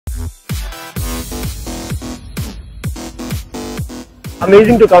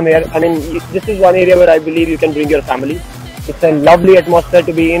amazing to come here. I mean, this is one area where I believe you can bring your family. It's a lovely atmosphere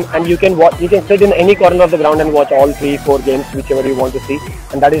to be in, and you can sit in any corner of the ground and watch all 3-4 games, whichever you want to see,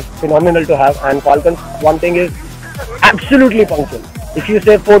 and that is phenomenal to have. And Falcons, one thing is absolutely punctual. If you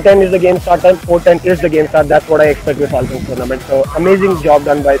say 4:10 is the game start time, 4:10 is the game start. That's what I expect with Falcons tournament. So amazing job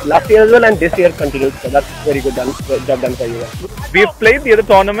done by last year as well, and this year continued. So that's very good job done for you guys. We have played the other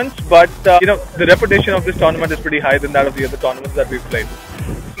tournaments, but the reputation of this tournament is pretty high than that of the other tournaments that we've played.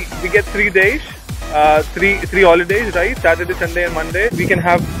 We get 3 days, three holidays, right? Saturday, Sunday, and Monday. We can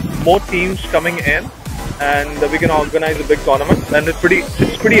have more teams coming in, and we can organize a big tournament, and it's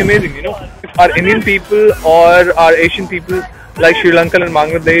pretty amazing. If our Indian people or our Asian people like Sri Lanka and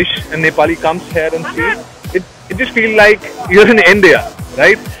Bangladesh and Nepali comes here and see it just feels like you're in India,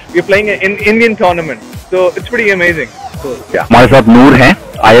 right? We're playing an Indian tournament, so it's pretty amazing. हमारे साथ नूर हैं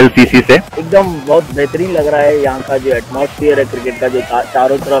ILCC से। एकदम बहुत बेहतरीन लग रहा है यहाँ का जो एटमॉस्फेयर है क्रिकेट का, जो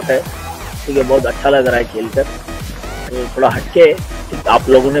चारों तरफ है, ठीक है, बहुत अच्छा लग रहा है खेलकर। तो थोड़ा हटके आप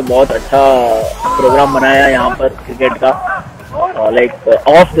लोगों ने बहुत अच्छा प्रोग्राम बनाया यहाँ पर क्रिकेट का, लाइक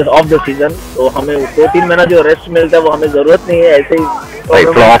ऑफ द सीजन। तो हमें 2-3 महीना जो रेस्ट मिलता है वो हमें जरूरत नहीं है, ऐसे ही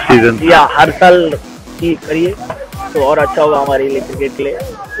ऑफ सीजन या हर साल की करिए तो और अच्छा होगा हमारे लिए क्रिकेट के लिए।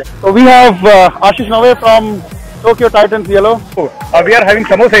 So we have Ashish Nave from Tokyo Titans Yellow. We are having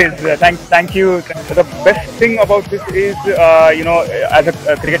samosas. Thank you. The best thing about this is, as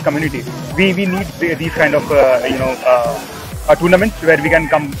a cricket community, we need these kind of, tournaments where we can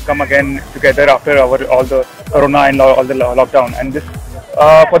come again together after all the corona and all the lockdown. And this,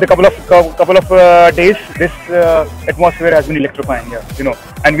 for the couple of days, this atmosphere has been electrifying here,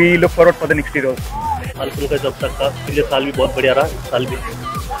 and we look forward for the next year also. Phalgun का जब तक था, पिछले साल भी बहुत बढ़िया रहा, साल भी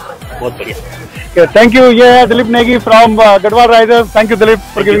बहुत बढ़िया। Thank you. Yeah, Dilip Negi from Gadwal Risers. Thank you, Dilip,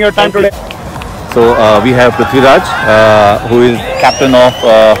 for giving your time today. So we have Prithviraj, who is captain of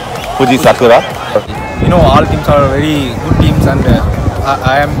Fuji Sakura. All teams are very good teams, and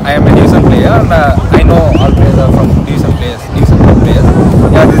I am a division player, and I know all players are from division players.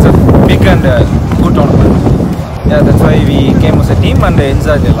 Yeah, this is a big and good tournament. Yeah, that's why we came as a team and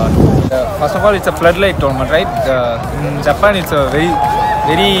enjoyed a lot. First of all, it's a floodlight tournament, right? In Japan, it's a very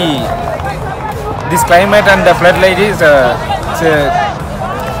this climate and the floodlight is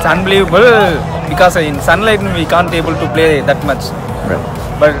it's unbelievable, because in sunlight we can't able to play that much. Right.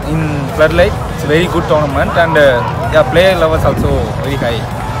 But in floodlight, it's a very good tournament, and player levels also very high.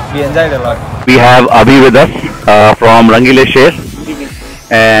 We enjoyed a lot. We have Abhi with us from Rangile Shares,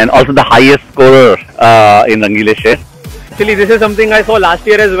 and also the highest scorer in Rangile Shares. Actually, this is something I saw last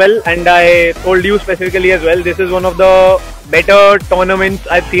year as well, and I told you specifically as well. This is one of the better tournaments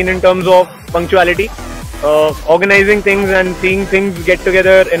I've seen in terms of punctuality, organizing things and seeing things get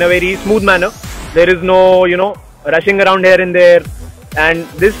together in a very smooth manner. There is no, rushing around here and there, and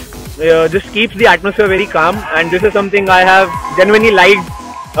this just keeps the atmosphere very calm. And this is something I have genuinely liked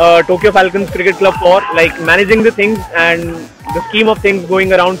Tokyo Falcons Cricket Club for, like managing the things and the scheme of things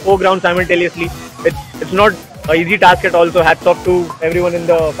going around 4 grounds simultaneously. It's not an easy task at all. So hats off to everyone in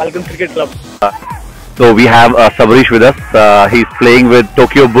the Falcons Cricket Club. So we have Sabarish with us. He's playing with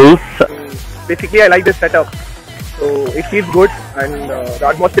Tokyo Bulls. Basically, I like this setup. So it feels good, and the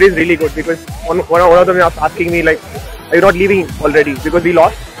atmosphere is really good, because one of them was asking me, like, are you not leaving already because we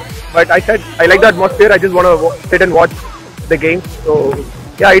lost? But I said I like the atmosphere. I just want to sit and watch the game. So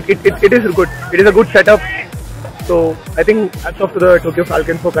yeah, it is good. It is a good setup. So I think hats off to the Tokyo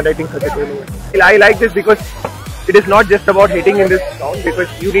Falcons for conducting such a tournament. I like this because it is not just about hitting in this ground, because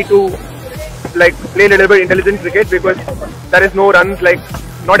you need to play a little bit intelligent cricket, because there is no runs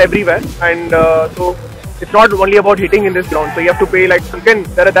not everywhere, and so it's not only about hitting in this ground. So you have to play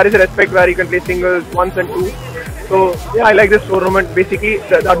there is a respect where you can play singles, ones and twos. So yeah, I like this tournament. Basically,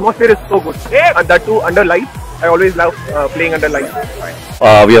 the atmosphere is so good, and that too under lights. I always love playing under lights.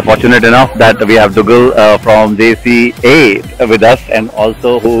 We are fortunate enough that we have Dougal from JCA with us, and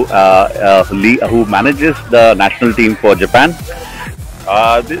also who manages the national team for Japan.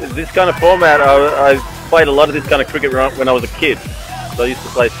 This kind of format, I played a lot of this kind of cricket when I was a kid. So I used to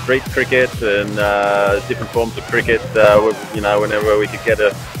play street cricket and different forms of cricket. Whenever we could get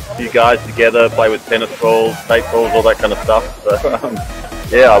a few guys together, play with tennis balls, tape balls, all that kind of stuff.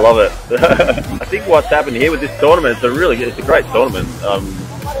 So, yeah, I love it. I think what's happened here with this tournament, it's a great tournament.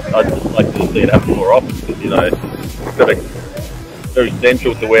 I'd just like to see it happen more often, because it's very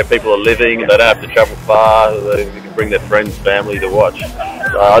central to where people are living. They don't have to travel far. They can bring their friends, family to watch.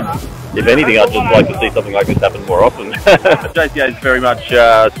 If anything, I'd just like to see something like this happen more often. JCA is very much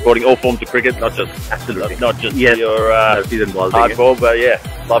supporting all forms of cricket, not just your hardball, but yeah,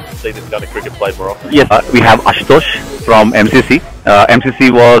 love to see this kind of cricket played more often. Yes, we have Ashutosh from MCC.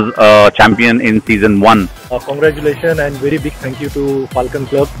 MCC was champion in season 1. Congratulations and very big thank you to Falcon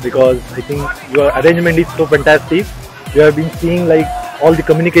Club, because I think your arrangement is so fantastic. You have been seeing like all the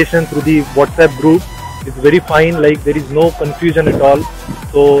communication through the WhatsApp group. It's very fine, like there is no confusion at all.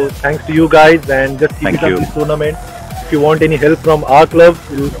 So thanks to you guys, and just keep it up this tournament. If you want any help from our club,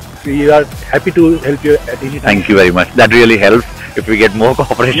 we are happy to help you at any time. Thank you very much. That really helps if we get more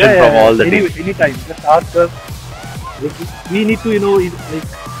cooperation from all the teams. Anytime, just ask us. We need to,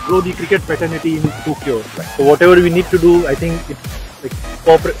 grow the cricket fraternity in Tokyo. So whatever we need to do, I think it's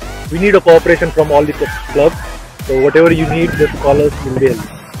like we need a cooperation from all the clubs. So whatever you need, just call us. We'll be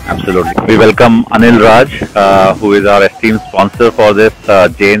helping. Absolutely. We welcome Anil Raj, who is our esteemed sponsor for this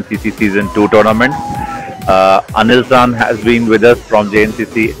JNCC Season 2 tournament. Anil San has been with us from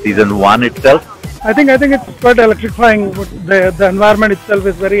JNCC Season 1 itself. I think it's quite electrifying. The environment itself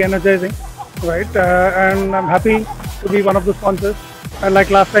is very energizing, right? And I'm happy to be one of the sponsors. And like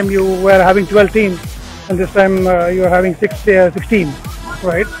last time you were having 12 teams, and this time you are having 16,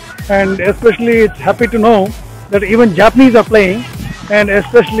 right? And especially it's happy to know that even Japanese are playing. And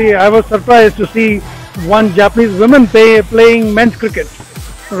especially I was surprised to see one Japanese woman playing men's cricket,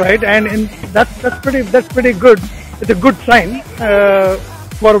 right? And that's pretty good. It's a good sign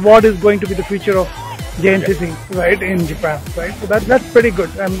for what is going to be the future of JNCC, right, in Japan, right? So that's pretty good.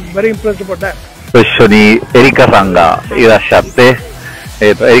 I'm very impressed about that. 一緒にエリカさんがいらっしゃって、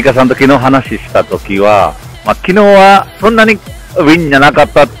エリカさんと昨日話したときは、昨日はそんなにウィンじゃなかっ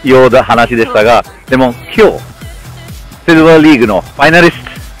たような話でしたが、でも今日シルバーリーグのファイナリス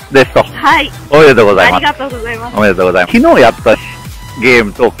トですと。はい。おめでとうございます。ありがとうございます。おめでとうございます。昨日やったゲー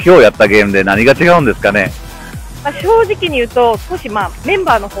ムと今日やったゲームで何が違うんですかね。正直に言うと少しメン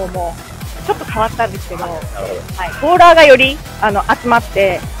バーの方もちょっと変わったんですけど、はい、ボーラーがより集まっ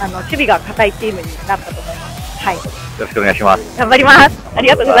て守備が堅いチームになったと思います。はい。よろしくお願いします。頑張ります。あり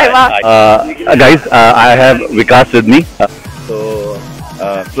がとうございます。Guys, I have Vikas with me. तो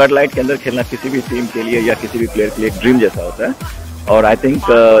flood light के अंदर खेलना किसी भी team के लिए या किसी भी प्लेयर के लिए एक ड्रीम जैसा होता है, और आई थिंक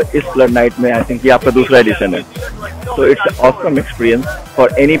इस फ्लड नाइट में आई थिंक ये आपका दूसरा एडिशन है. तो it's awesome experience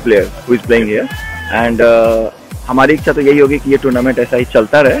for any player who is playing here, and हमारी इच्छा तो यही होगी कि ये टूर्नामेंट ऐसा ही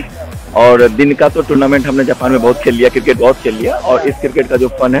चलता रहे. और दिन का तो टूर्नामेंट हमने जापान में बहुत खेल लिया, क्रिकेट बहुत खेल लिया, और इस क्रिकेट का जो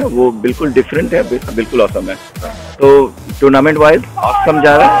फन है वो बिल्कुल डिफरेंट है, बिल्कुल ऑसम है. तो टूर्नामेंट वाइज ऑसम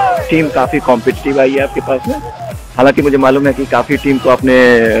जा रहा है. टीम काफी कॉम्पिटिटिव आई है आपके पास में. हालांकि मुझे मालूम है कि काफी टीम को आपने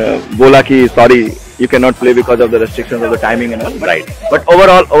बोला कि sorry you can not play because of the restrictions of the timing and all, right. But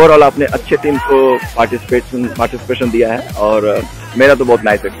overall आपने अच्छे टीम को पार्टिसिपेशन दिया है, और मेरा तो बहुत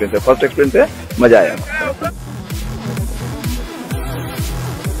नाइस एक्सपीरियंस है. फर्स्ट एक्सपीरियंस है, मजा आया.